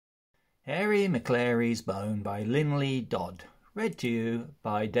Harry Maclary's Bone by Linley Dodd, read to you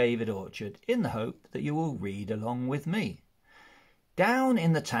by David Orchard in the hope that you will read along with me. Down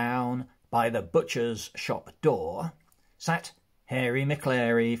in the town, by the butcher's shop door, sat Harry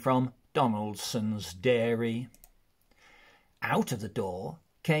Maclary from Donaldson's dairy. Out of the door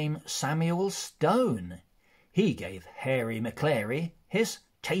came Samuel Stone. He gave Harry Maclary his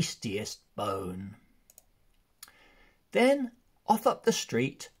tastiest bone. Then off up the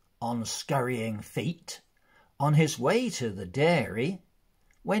street, on scurrying feet, on his way to the dairy,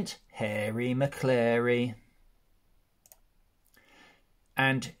 went Harry Maclary.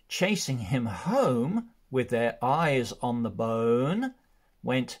 And chasing him home, with their eyes on the bone,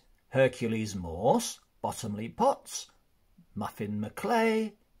 went Hercules Morse, Bottomley Potts, Muffin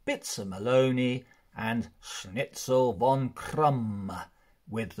Maclay, Bitzer Maloney, and Schnitzel von Krumm,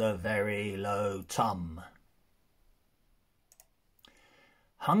 with the very low tum.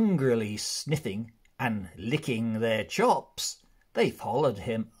 Hungrily sniffing and licking their chops, they followed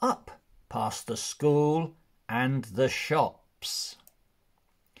him up past the school and the shops.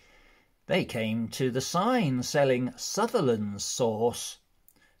 They came to the sign selling Sutherland's sauce.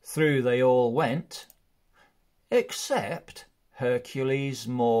 Through they all went, except Hercules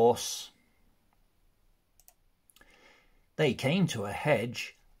Morse. They came to a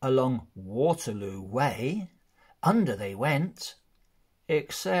hedge along Waterloo Way. Under they went,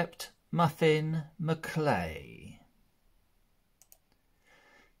 except Muffin Maclay.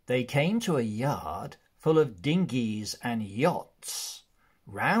 They came to a yard full of dinghies and yachts.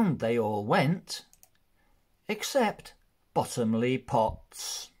 Round they all went, except Bottomley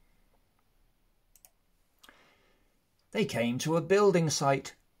Potts. They came to a building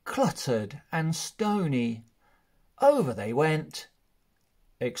site, cluttered and stony. Over they went,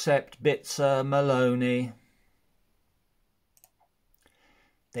 except Bitzer Maloney.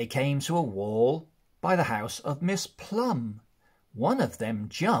 They came to a wall by the house of Miss Plum. One of them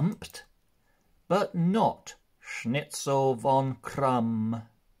jumped, but not Schnitzel von Krumm.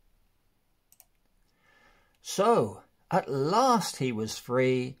 So at last he was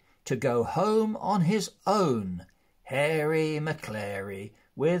free to go home on his own, Harry Maclary,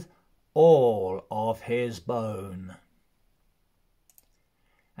 with all of his bone.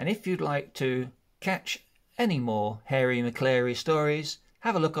 And if you'd like to catch any more Harry Maclary stories,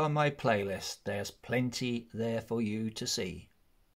 have a look on my playlist. There's plenty there for you to see.